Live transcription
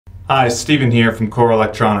Hi, Steven here from Core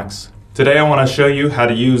Electronics. Today I want to show you how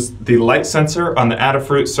to use the light sensor on the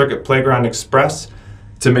Adafruit Circuit Playground Express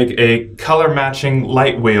to make a color matching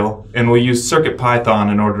light wheel, and we'll use CircuitPython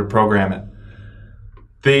in order to program it.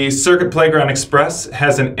 The Circuit Playground Express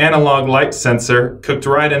has an analog light sensor cooked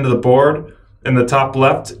right into the board in the top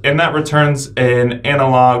left, and that returns an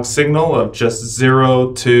analog signal of just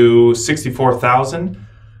 0 to 64,000.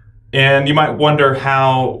 And you might wonder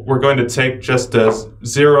how we're going to take just a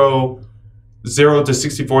 0 to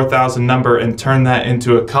 64,000 number and turn that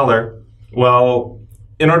into a color. Well,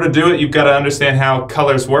 in order to do it, you've got to understand how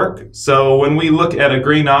colors work. So when we look at a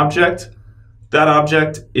green object, that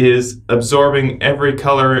object is absorbing every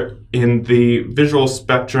color in the visual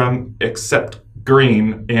spectrum except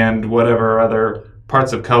green and whatever other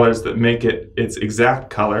parts of colors that make it its exact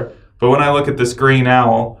color. But when I look at this green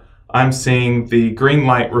owl, I'm seeing the green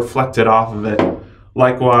light reflected off of it.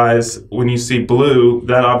 Likewise, when you see blue,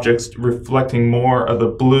 that object's reflecting more of the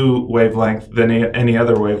blue wavelength than any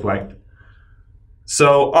other wavelength.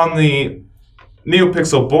 So on the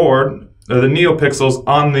NeoPixel board, or the NeoPixels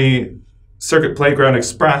on the Circuit Playground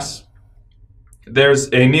Express, there's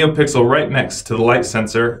a NeoPixel right next to the light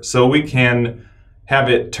sensor, so we can have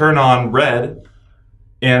it turn on red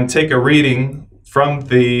and take a reading from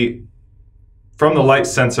the light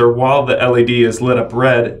sensor while the LED is lit up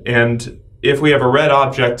red, and if we have a red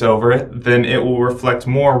object over it, then it will reflect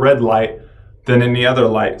more red light than any other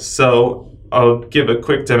light. So I'll give a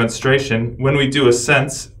quick demonstration. When we do a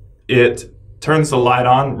sense, it turns the light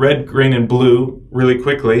on, red, green, and blue, really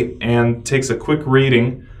quickly, and takes a quick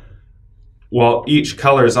reading while each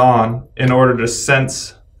color is on in order to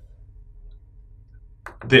sense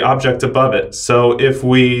the object above it. So if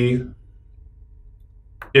we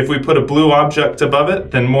put a blue object above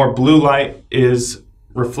it, then more blue light is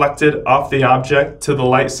reflected off the object to the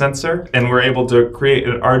light sensor, and we're able to create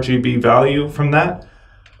an RGB value from that.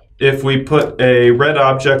 If we put a red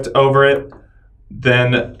object over it,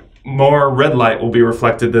 then more red light will be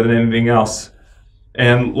reflected than anything else.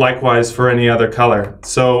 And likewise for any other color.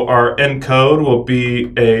 So our encode will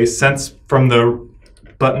be a sense from the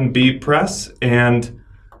button B press, and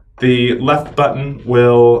the left button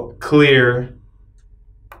will clear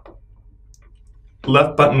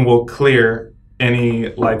any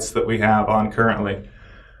lights that we have on currently.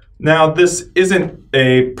 Now, this isn't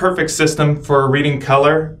a perfect system for reading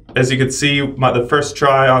color. As you can see, the first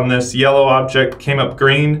try on this yellow object came up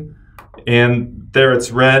green, and there it's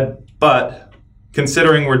red, but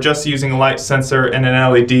considering we're just using a light sensor and an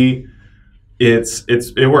LED,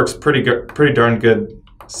 it works pretty darn good.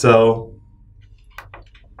 So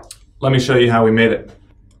let me show you how we made it.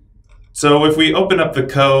 So if we open up the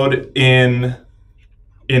code in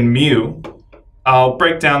Mu, I'll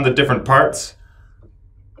break down the different parts.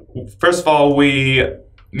 First of all, we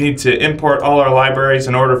need to import all our libraries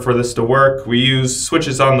in order for this to work. We use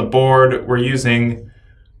switches on the board. We're using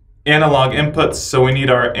analog inputs, so we need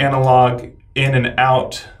our analog in and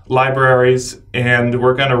out libraries, and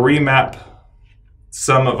we're going to remap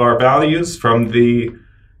some of our values from the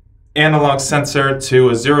analog sensor to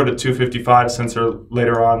a 0 to 255 sensor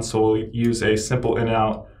later on, so we'll use a simple in and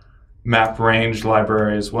out MapRange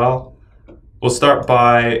library as well. We'll start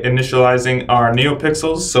by initializing our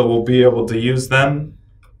NeoPixels, so we'll be able to use them.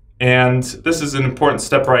 And this is an important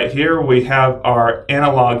step right here. We have our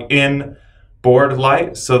analog in board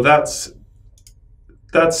light, so that's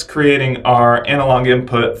creating our analog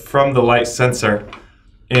input from the light sensor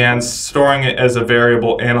and storing it as a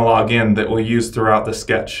variable analog in that we'll use throughout the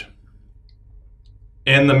sketch.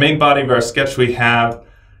 In the main body of our sketch, we have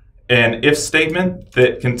an if statement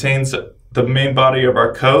that contains the main body of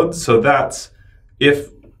our code. So that's if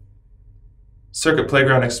Circuit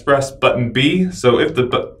Playground Express button B. So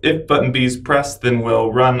if button B is pressed, then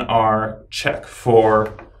we'll run our check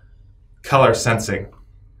for color sensing.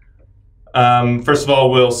 First of all,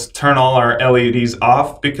 we'll turn all our LEDs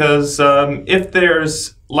off, because if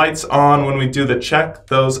there's lights on when we do the check,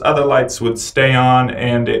 those other lights would stay on,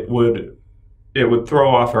 and it would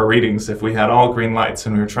throw off our readings if we had all green lights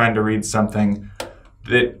and we were trying to read something.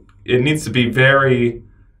 That it needs to be very,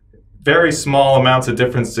 very small amounts of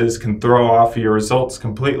differences can throw off your results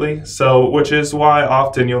completely. So, which is why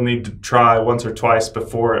often you'll need to try once or twice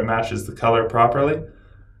before it matches the color properly.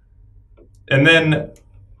 And then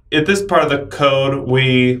at this part of the code,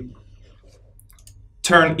 we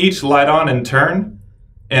turn each light on in turn,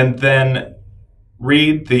 and then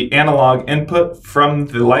read the analog input from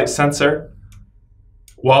the light sensor.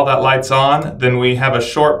 While that light's on, then we have a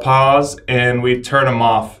short pause and we turn them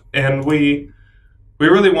off. And we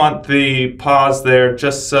really want the pause there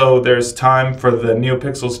just so there's time for the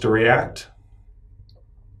NeoPixels to react.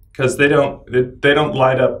 because they don't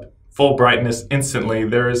light up full brightness instantly.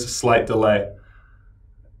 There is a slight delay.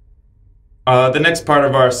 The next part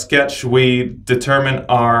of our sketch, we determine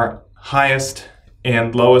our highest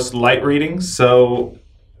and lowest light readings. So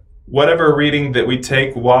whatever reading that we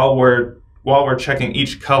take while we're checking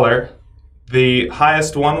each color, the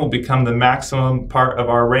highest one will become the maximum part of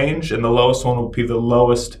our range, and the lowest one will be the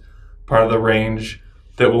lowest part of the range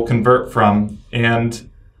that we'll convert from. And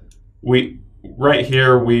right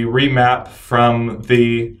here we remap from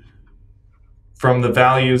the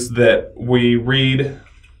values that we read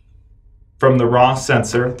from the raw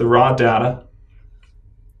sensor, the raw data.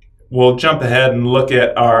 We'll jump ahead and look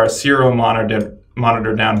at our serial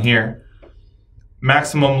monitor down here.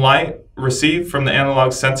 Maximum light received from the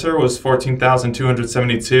analog sensor was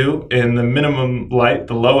 14,272, and the minimum light,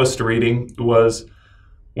 the lowest reading, was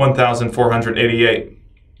 1,488.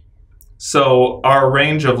 So our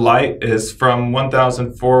range of light is from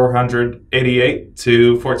 1,488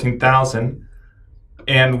 to 14,000,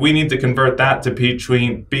 and we need to convert that to be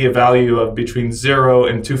a value of between 0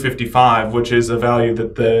 and 255, which is a value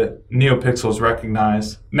that the NeoPixels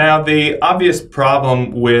recognize. Now, the obvious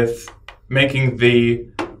problem with making the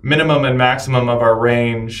minimum and maximum of our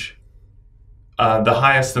range the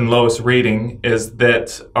highest and lowest reading is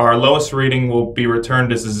that our lowest reading will be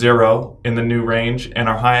returned as 0 in the new range, and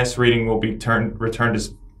our highest reading will be returned as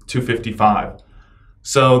 255.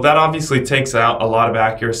 So that obviously takes out a lot of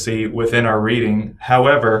accuracy within our reading.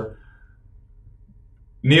 However,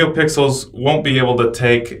 NeoPixels won't be able to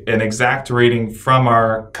take an exact reading from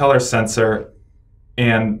our color sensor,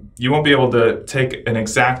 and you won't be able to take an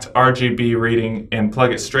exact RGB reading and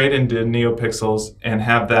plug it straight into NeoPixels and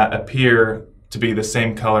have that appear to be the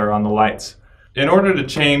same color on the lights. In order to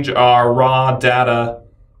change our raw data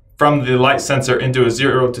from the light sensor into a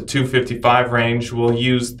 0 to 255 range, we'll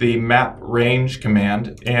use the MapRange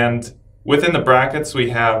command. And within the brackets,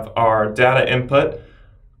 we have our data input,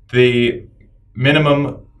 the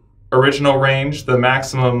minimum original range, the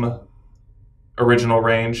maximum original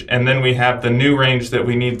range, and then we have the new range that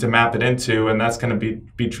we need to map it into, and that's going to be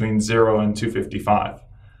between 0 and 255.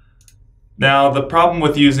 Now, the problem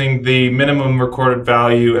with using the minimum recorded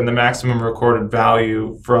value and the maximum recorded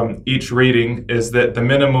value from each reading is that the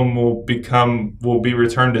minimum will be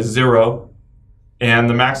returned as 0, and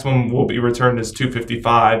the maximum will be returned as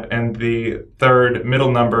 255, and the third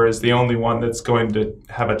middle number is the only one that's going to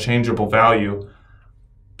have a changeable value.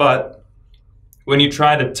 But when you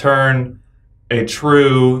try to turn a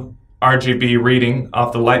true RGB reading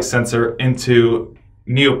off the light sensor into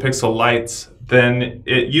NeoPixel lights, then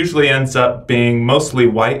it usually ends up being mostly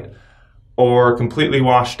white or completely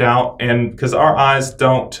washed out, and because our eyes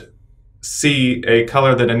don't see a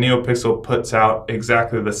color that a NeoPixel puts out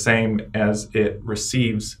exactly the same as it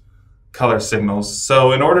receives color signals.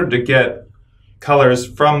 So in order to get colors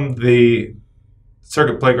from the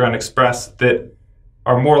Circuit Playground Express that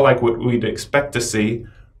are more like what we'd expect to see,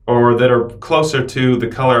 or that are closer to the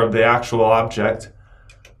color of the actual object,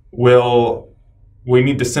 we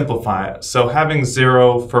need to simplify it. So having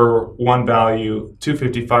 0 for one value,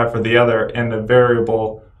 255 for the other, and a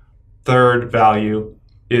variable third value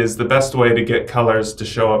is the best way to get colors to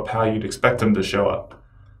show up how you'd expect them to show up.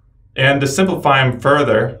 And to simplify them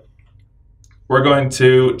further, we're going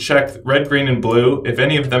to check red, green, and blue. If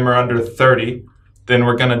any of them are under 30, then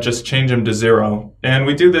we're going to just change them to 0. And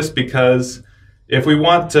we do this because if we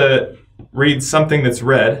want to read something that's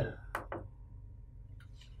red,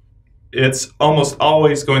 it's almost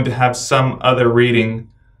always going to have some other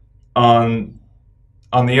reading on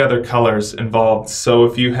the other colors involved. So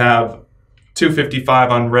if you have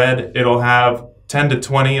 255 on red, it'll have 10 to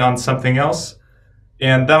 20 on something else,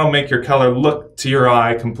 and that'll make your color look to your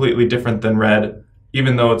eye completely different than red,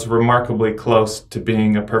 even though it's remarkably close to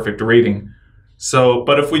being a perfect reading. So,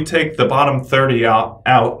 but if we take the bottom 30 out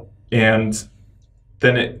and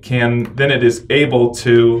then it is able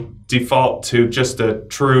to default to just a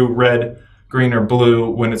true red, green, or blue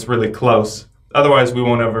when it's really close. Otherwise, we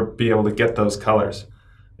won't ever be able to get those colors.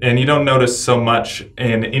 And you don't notice so much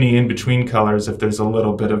in any in-between colors if there's a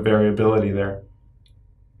little bit of variability there.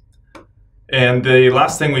 And the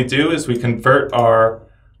last thing we do is we convert our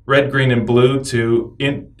red, green, and blue to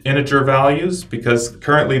integer values, because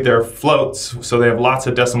currently they're floats, so they have lots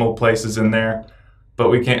of decimal places in there, but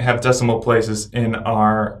we can't have decimal places in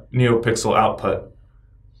our NeoPixel output.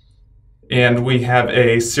 And we have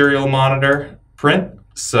a serial monitor print.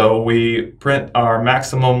 So we print our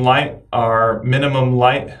maximum light, our minimum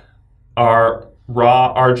light, our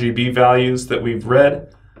raw RGB values that we've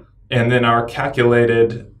read, and then our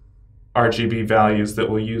calculated RGB values that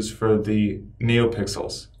we'll use for the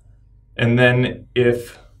NeoPixels. And then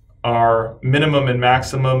if our minimum and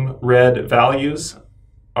maximum red values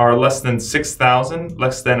are less than 6,000,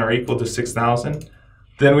 less than or equal to 6,000,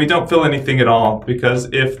 then we don't fill anything at all, because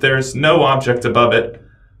if there's no object above it,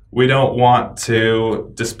 we don't want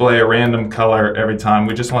to display a random color every time.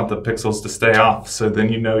 We just want the pixels to stay off, so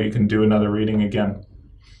then you know you can do another reading again.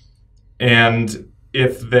 And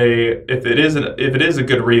if it is a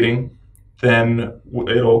good reading, then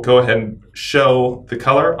it'll go ahead and show the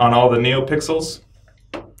color on all the neopixels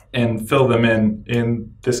and fill them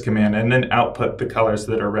in this command, and then output the colors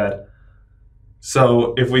that are red.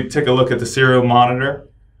 So if we take a look at the serial monitor,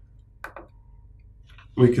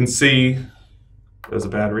 we can see that was a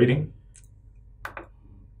bad reading.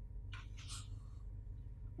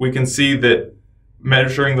 We can see that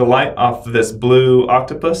measuring the light off of this blue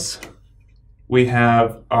octopus, we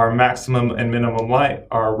have our maximum and minimum light,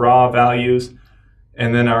 our raw values,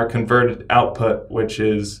 and then our converted output, which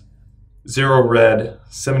is 0 red,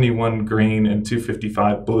 71 green, and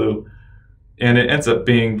 255 blue. And it ends up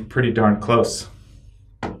being pretty darn close.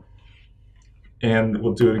 And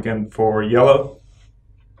we'll do it again for yellow.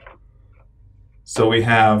 So we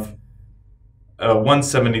have a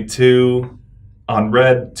 172 on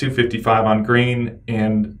red, 255 on green,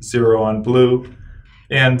 and 0 on blue.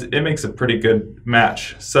 And it makes a pretty good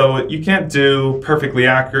match. So you can't do perfectly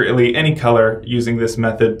accurately any color using this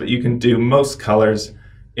method, but you can do most colors,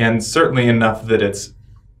 and certainly enough that it's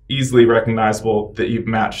easily recognizable that you've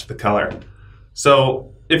matched the color.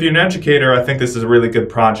 So if you're an educator, I think this is a really good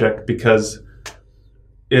project, because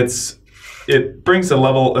it brings a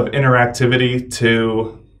level of interactivity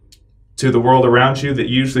to the world around you that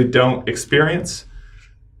you usually don't experience.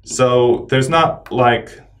 So there's not a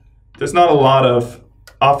lot of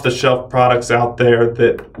off-the-shelf products out there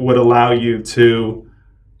that would allow you to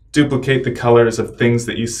duplicate the colors of things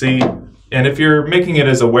that you see. And if you're making it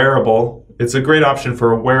as a wearable, it's a great option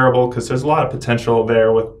for a wearable, because there's a lot of potential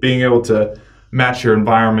there with being able to match your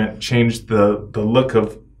environment, change the look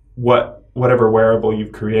of whatever wearable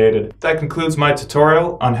you've created. That concludes my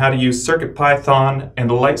tutorial on how to use CircuitPython and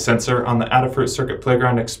the light sensor on the Adafruit Circuit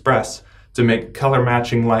Playground Express to make color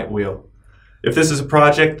matching light wheel. If this is a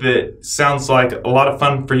project that sounds like a lot of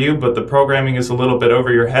fun for you, but the programming is a little bit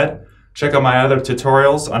over your head, check out my other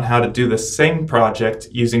tutorials on how to do the same project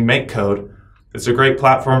using MakeCode. It's a great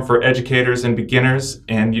platform for educators and beginners,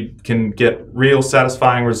 and you can get real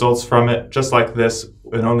satisfying results from it, just like this,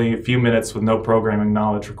 in only a few minutes with no programming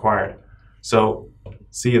knowledge required. So,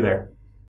 see you there.